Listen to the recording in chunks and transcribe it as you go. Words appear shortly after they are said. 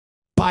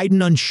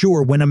Biden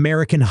unsure when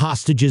American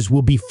hostages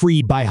will be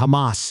freed by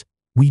Hamas.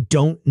 We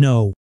don't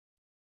know.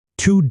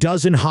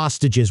 24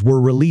 hostages were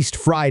released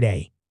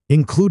Friday,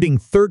 including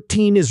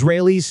 13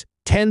 Israelis,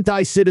 10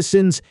 Thai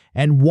citizens,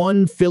 and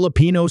 1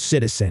 Filipino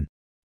citizen.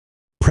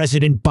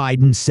 President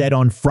Biden said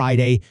on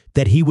Friday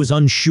that he was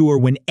unsure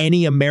when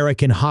any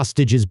American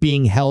hostages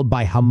being held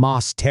by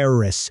Hamas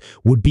terrorists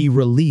would be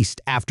released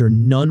after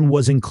none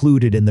was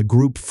included in the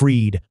group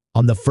freed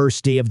on the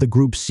first day of the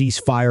group's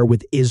ceasefire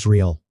with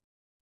Israel.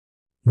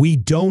 We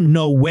don't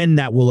know when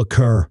that will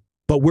occur,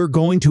 but we're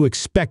going to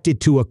expect it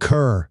to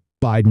occur,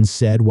 Biden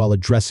said while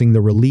addressing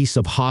the release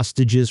of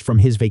hostages from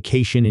his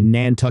vacation in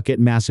Nantucket,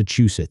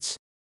 Massachusetts.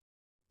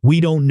 We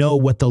don't know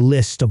what the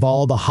list of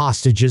all the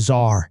hostages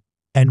are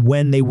and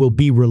when they will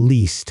be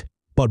released,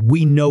 but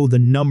we know the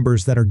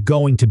numbers that are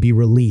going to be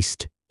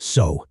released.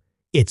 So,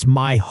 it's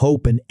my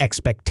hope and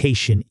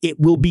expectation it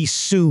will be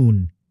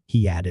soon,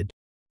 he added.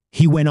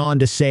 He went on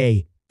to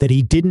say that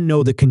he didn't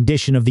know the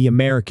condition of the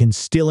Americans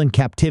still in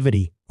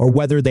captivity or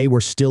whether they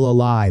were still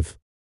alive.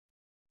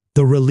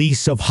 The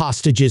release of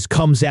hostages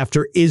comes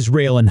after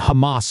Israel and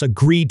Hamas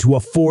agreed to a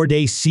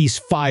 4-day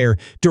ceasefire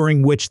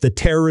during which the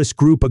terrorist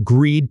group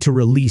agreed to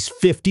release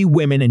 50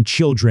 women and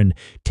children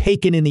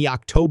taken in the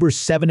October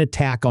 7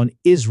 attack on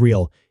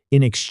Israel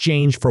in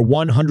exchange for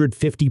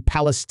 150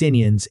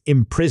 Palestinians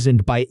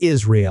imprisoned by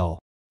Israel.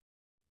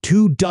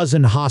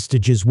 24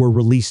 hostages were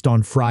released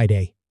on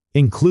Friday,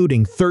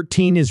 including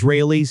 13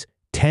 Israelis,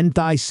 10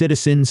 Thai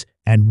citizens,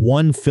 and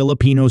 1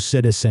 Filipino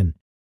citizen.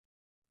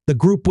 The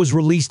group was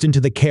released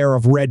into the care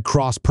of Red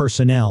Cross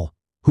personnel,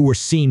 who were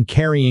seen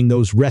carrying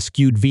those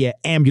rescued via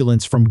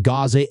ambulance from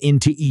Gaza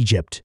into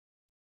Egypt.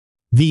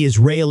 The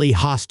Israeli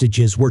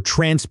hostages were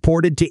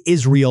transported to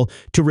Israel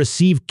to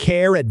receive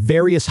care at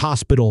various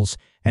hospitals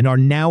and are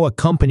now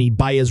accompanied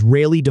by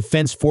Israeli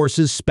Defense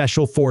Forces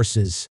Special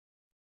Forces.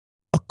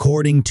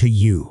 According to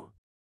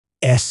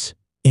U.S.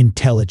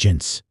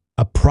 intelligence,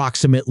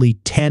 approximately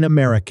 10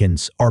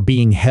 Americans are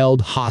being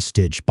held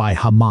hostage by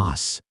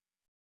Hamas.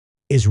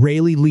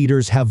 Israeli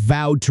leaders have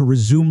vowed to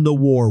resume the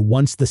war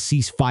once the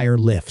ceasefire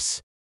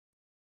lifts.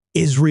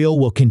 Israel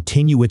will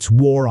continue its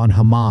war on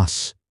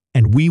Hamas,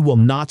 and we will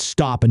not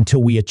stop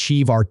until we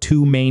achieve our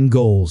 2 main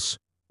goals: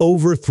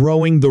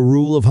 overthrowing the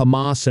rule of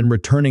Hamas and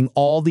returning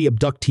all the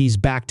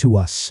abductees back to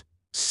us,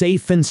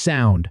 safe and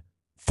sound,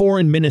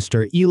 Foreign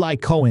Minister Eli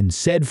Cohen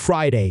said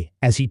Friday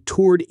as he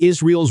toured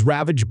Israel's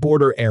ravaged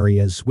border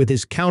areas with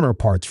his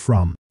counterparts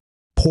from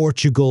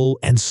Portugal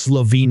and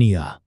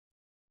Slovenia.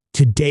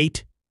 To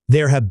date,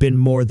 there have been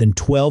more than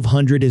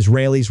 1,200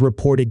 Israelis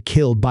reported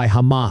killed by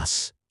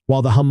Hamas,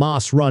 while the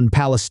Hamas-run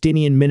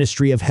Palestinian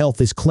Ministry of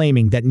Health is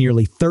claiming that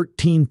nearly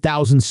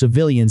 13,000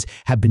 civilians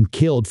have been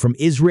killed from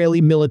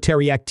Israeli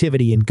military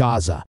activity in Gaza.